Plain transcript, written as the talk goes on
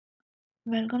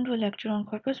Welcome to a lecture on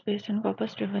corpus-based and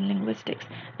corpus-driven linguistics.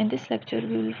 In this lecture,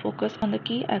 we will focus on the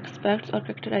key aspects or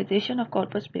characterization of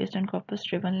corpus-based and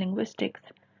corpus-driven linguistics.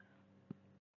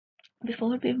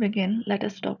 Before we begin, let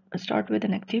us start with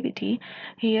an activity.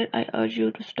 Here, I urge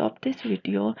you to stop this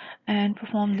video and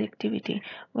perform the activity.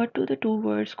 What do the two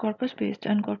words corpus-based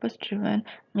and corpus-driven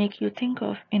make you think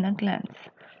of in a glance?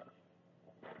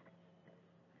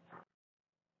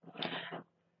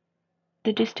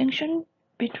 The distinction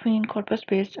between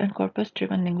corpus-based and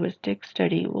corpus-driven linguistic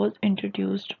study was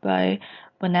introduced by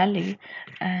Bonelli,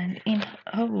 and in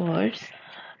her words,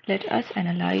 let us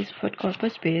analyze what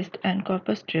corpus-based and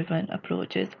corpus-driven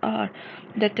approaches are.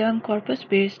 The term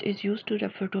corpus-based is used to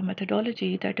refer to a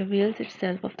methodology that avails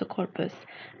itself of the corpus,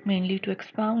 mainly to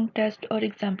expound, test, or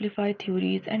exemplify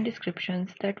theories and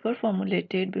descriptions that were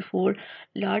formulated before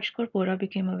large corpora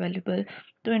became available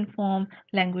to inform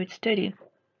language study.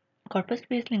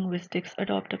 Corpus-based linguistics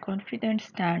adopt a confident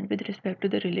stand with respect to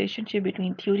the relationship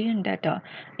between theory and data,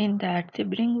 in that they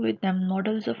bring with them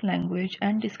models of language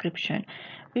and description,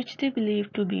 which they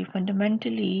believe to be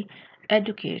fundamentally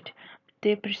adequate.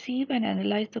 They perceive and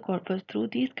analyze the corpus through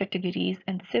these categories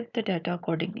and sift the data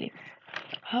accordingly.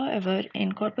 However,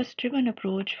 in corpus-driven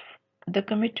approach, the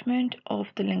commitment of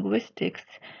the linguistics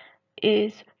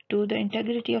is to the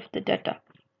integrity of the data,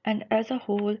 and as a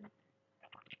whole,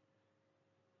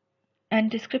 and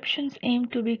descriptions aim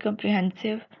to be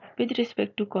comprehensive with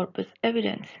respect to corpus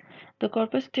evidence. The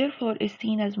corpus therefore is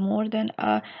seen as more than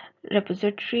a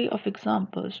repository of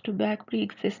examples to back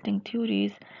pre-existing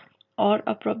theories or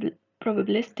a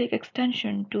probabilistic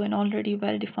extension to an already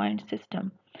well-defined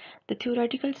system. The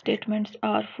theoretical statements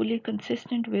are fully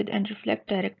consistent with and reflect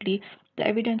directly the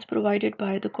evidence provided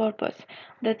by the corpus.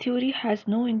 The theory has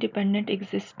no independent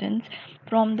existence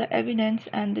from the evidence,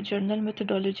 and the general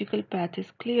methodological path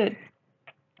is clear.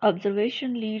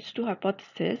 Observation leads to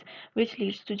hypothesis, which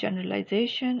leads to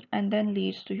generalization, and then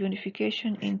leads to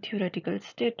unification in theoretical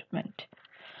statement.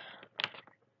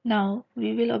 Now,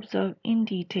 we will observe in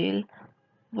detail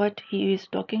what he is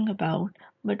talking about,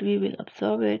 but we will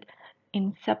observe it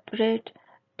in separate,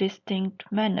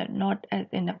 distinct manner, not as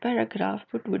in a paragraph,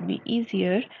 but would be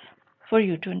easier for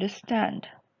you to understand.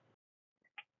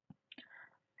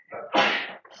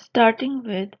 Starting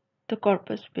with the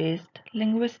corpus-based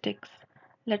linguistics,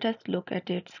 let us look at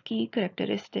its key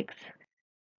characteristics.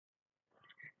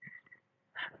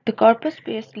 The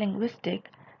corpus-based linguistic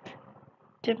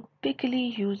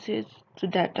typically uses the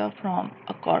data from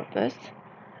a corpus.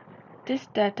 This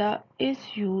data is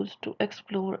used to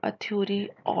explore a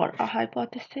theory or a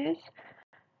hypothesis.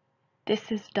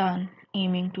 This is done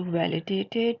aiming to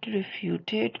validate it,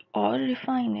 refute it, or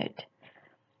refine it.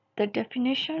 The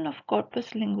definition of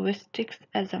corpus linguistics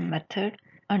as a method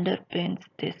underpins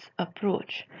this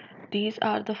approach. These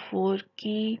are the four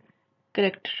key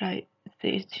characterizing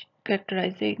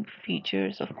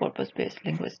features of corpus-based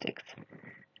linguistics.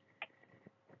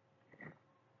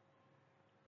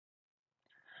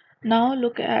 Now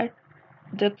look at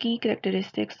the key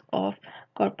characteristics of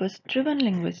corpus-driven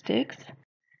linguistics.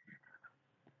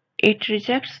 It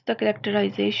rejects the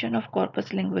characterization of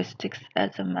corpus linguistics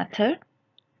as a method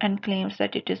and claims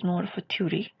that it is more of a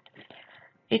theory.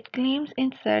 It claims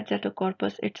instead that a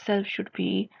corpus itself should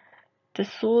be the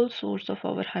sole source of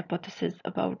our hypothesis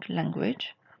about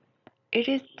language. It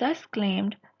is thus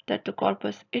claimed that the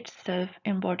corpus itself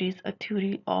embodies a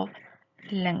theory of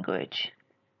language.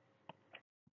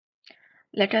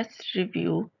 Let us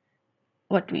review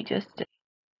what we just did.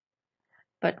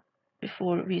 But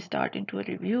before we start into a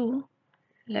review,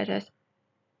 let us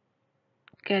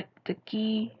get the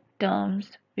key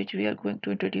terms which we are going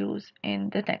to introduce in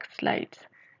the next slides.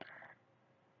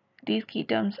 These key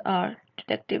terms are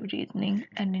deductive reasoning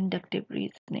and inductive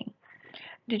reasoning.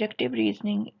 Deductive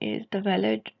reasoning is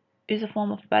a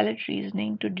form of valid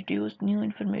reasoning to deduce new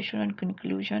information and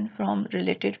conclusion from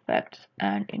related facts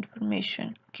and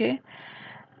information. Okay.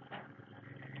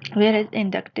 Whereas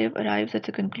inductive arrives at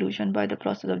a conclusion by the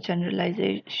process of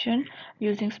generalization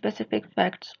using specific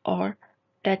facts or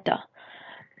data.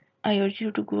 I urge you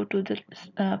to go to the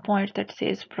point that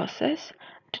says process.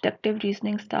 Deductive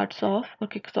reasoning starts off or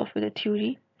kicks off with a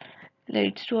theory,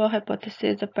 leads to a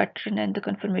hypothesis, a pattern, and the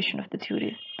confirmation of the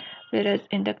theory. Whereas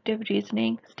inductive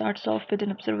reasoning starts off with an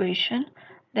observation,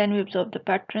 then we observe the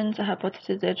patterns, a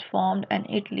hypothesis is formed, and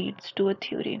it leads to a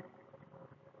theory.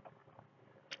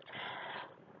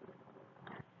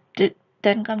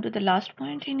 Then come to the last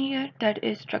point in here, that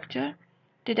is structure.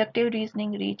 Deductive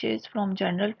reasoning reaches from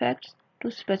general facts to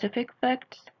specific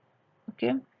facts,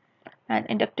 okay, and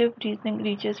inductive reasoning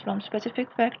reaches from specific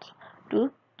facts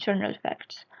to general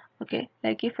facts, okay.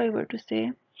 Like if I were to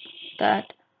say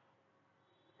that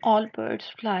all birds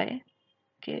fly.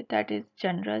 Okay, that is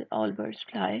general, all birds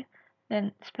fly.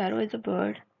 Then sparrow is a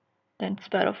bird, then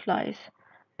sparrow flies.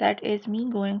 That is me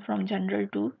going from general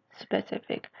to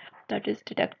specific. That is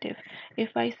deductive.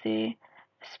 If I say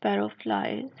sparrow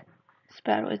flies,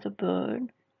 sparrow is a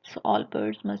bird, so all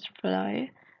birds must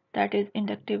fly. That is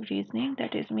inductive reasoning.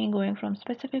 That is me going from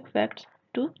specific facts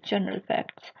to general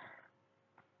facts.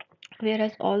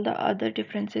 Whereas all the other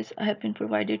differences have been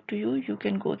provided to you, you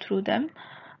can go through them.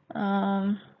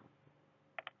 Um,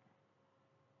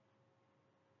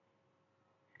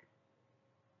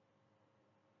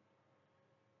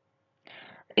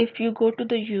 if you go to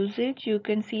the usage, you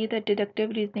can see that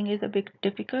deductive reasoning is a bit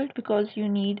difficult because you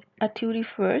need a theory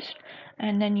first,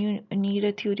 and then you need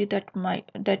a theory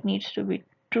that needs to be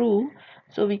true,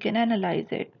 so we can analyze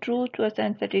it. True to a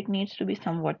sense that it needs to be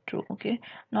somewhat true, okay?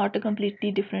 Not a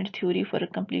completely different theory for a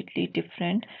completely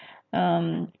different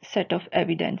set of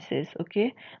evidences,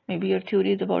 okay? Maybe your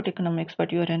theory is about economics,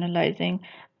 but you are analyzing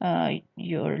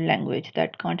your language.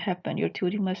 That can't happen. Your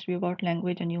theory must be about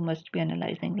language, and you must be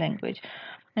analyzing language.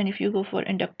 And if you go for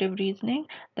inductive reasoning,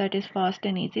 that is fast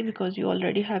and easy because you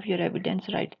already have your evidence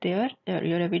right there.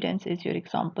 Your evidence is your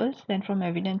examples. Then from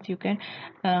evidence, you can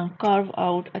carve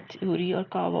out a theory or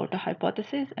carve out a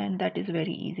hypothesis, and that is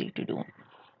very easy to do.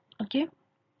 Okay.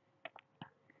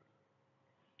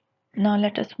 Now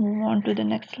let us move on to the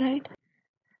next slide.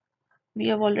 We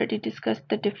have already discussed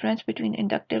the difference between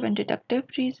inductive and deductive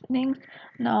reasonings.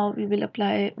 Now we will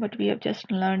apply what we have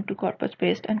just learned to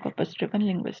corpus-based and corpus-driven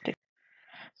linguistics.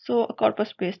 So a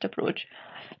corpus-based approach.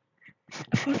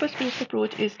 A corpus-based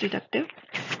approach is deductive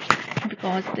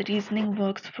because the reasoning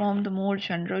works from the more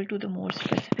general to the more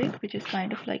specific, which is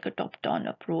kind of like a top-down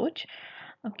approach.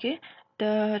 Okay,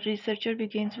 the researcher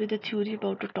begins with a theory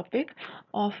about a topic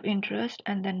of interest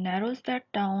and then narrows that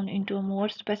down into a more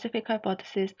specific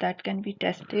hypothesis that can be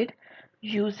tested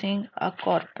using a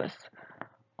corpus.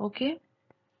 Okay,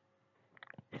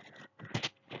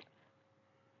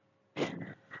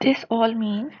 this all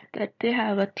means that they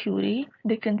have a theory,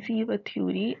 they conceive a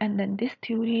theory, and then this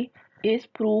theory is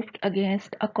proved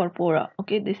against a corpora.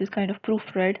 Okay, this is kind of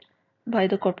proofread by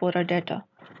the corpora data.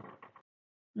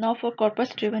 Now for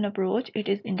corpus-driven approach, it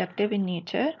is inductive in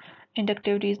nature.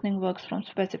 Inductive reasoning works from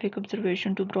specific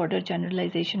observation to broader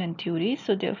generalization and theory.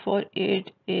 So therefore,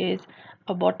 it is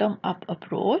a bottom-up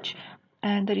approach.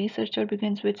 And the researcher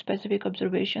begins with specific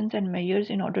observations and measures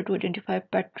in order to identify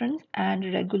patterns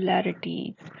and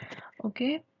regularities.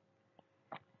 Okay.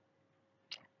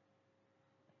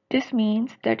 This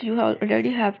means that you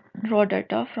already have raw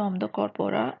data from the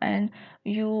corpora, and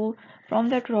you from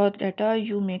that raw data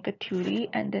you make a theory,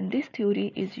 and then this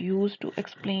theory is used to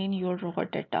explain your raw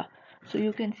data. So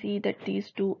you can see that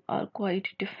these two are quite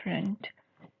different.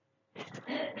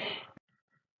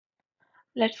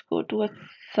 Let's go to a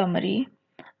summary.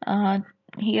 Uh,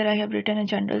 Here I have written a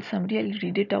general summary. I'll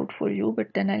read it out for you, but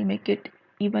then I'll make it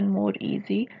even more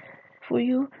easy for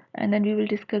you, and then we will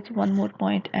discuss one more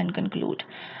point and conclude.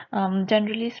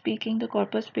 Generally speaking, the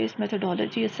corpus-based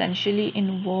methodology essentially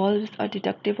involves a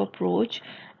deductive approach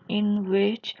in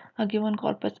which a given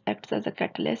corpus acts as a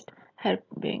catalyst,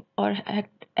 helping or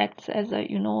acts as a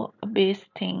a base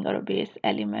thing or a base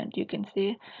element, you can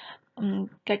say.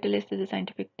 Catalyst is a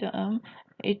scientific term.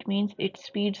 It means it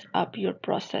speeds up your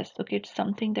process. Okay, it's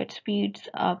something that speeds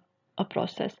up a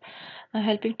process,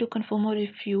 helping to confirm or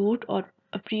refute or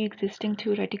a pre-existing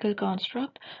theoretical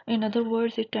construct. In other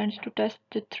words, it tends to test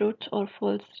the truth or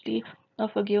falsity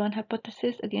of a given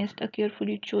hypothesis against a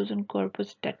carefully chosen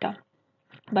corpus data.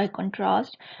 By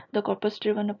contrast, the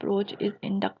corpus-driven approach is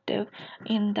inductive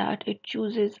in that it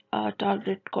chooses a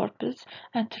target corpus,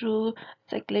 and through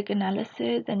cyclic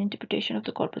analysis and interpretation of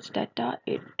the corpus data,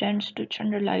 it tends to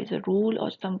generalize a rule or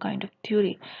some kind of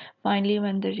theory. Finally,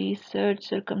 when the research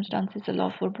circumstances allow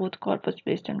for both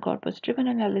corpus-based and corpus-driven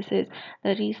analysis,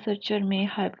 the researcher may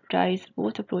hybridize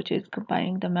both approaches,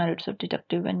 combining the merits of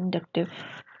deductive and inductive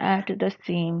at the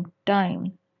same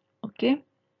time. Okay.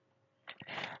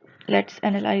 Let's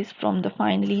analyze from the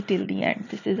finally till the end.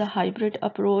 This is a hybrid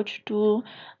approach to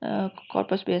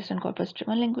corpus-based and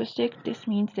corpus-driven linguistics. This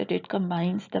means that it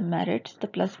combines the merits, the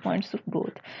plus points of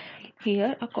both.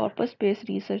 Here, a corpus-based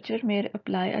researcher may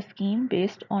apply a scheme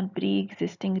based on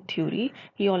pre-existing theory.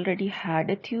 He already had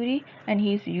a theory and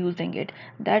he is using it.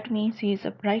 That means he is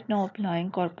right now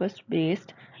applying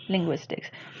corpus-based linguistics.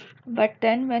 But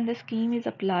then when the scheme is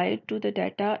applied to the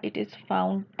data, it is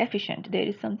found efficient. There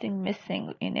is something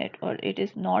missing in it, or it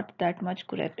is not that much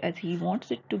correct as he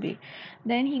wants it to be.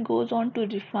 Then he goes on to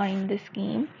refine the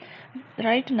scheme.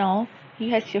 Right now,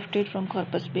 he has shifted from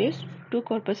corpus based to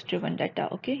corpus driven data.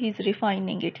 Okay, he's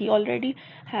refining it. He already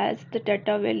has the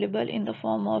data available in the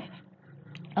form of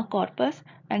a corpus,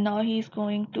 and now he's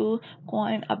going to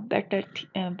coin a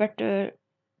better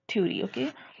theory.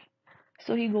 Okay,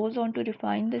 so he goes on to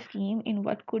refine the scheme in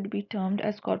what could be termed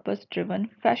as corpus driven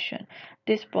fashion.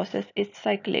 This process is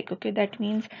cyclic. Okay, that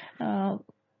means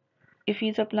if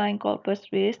he's applying corpus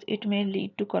based, it may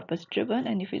lead to corpus driven,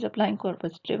 and if he's applying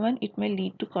corpus driven, it may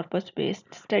lead to corpus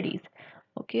based studies.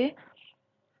 Okay.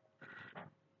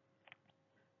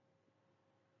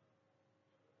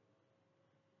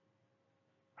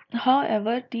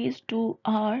 However, these two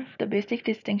are the basic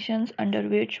distinctions under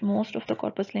which most of the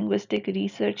corpus linguistic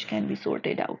research can be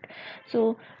sorted out.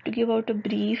 So, to give out a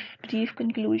brief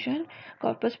conclusion,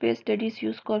 corpus-based studies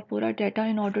use corpora data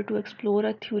in order to explore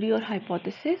a theory or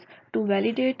hypothesis, to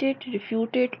validate it,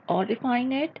 refute it, or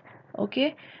refine it.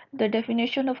 Okay, the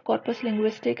definition of corpus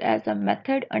linguistic as a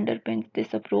method underpins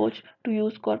this approach to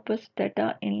use corpus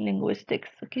data in linguistics.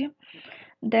 Okay,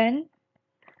 then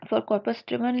for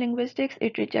corpus-driven linguistics,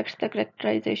 it rejects the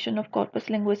characterization of corpus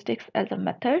linguistics as a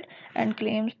method and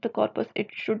claims the corpus it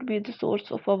should be the source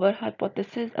of our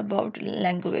hypothesis about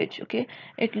language. Okay,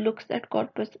 it looks at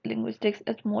corpus linguistics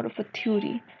as more of a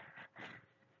theory.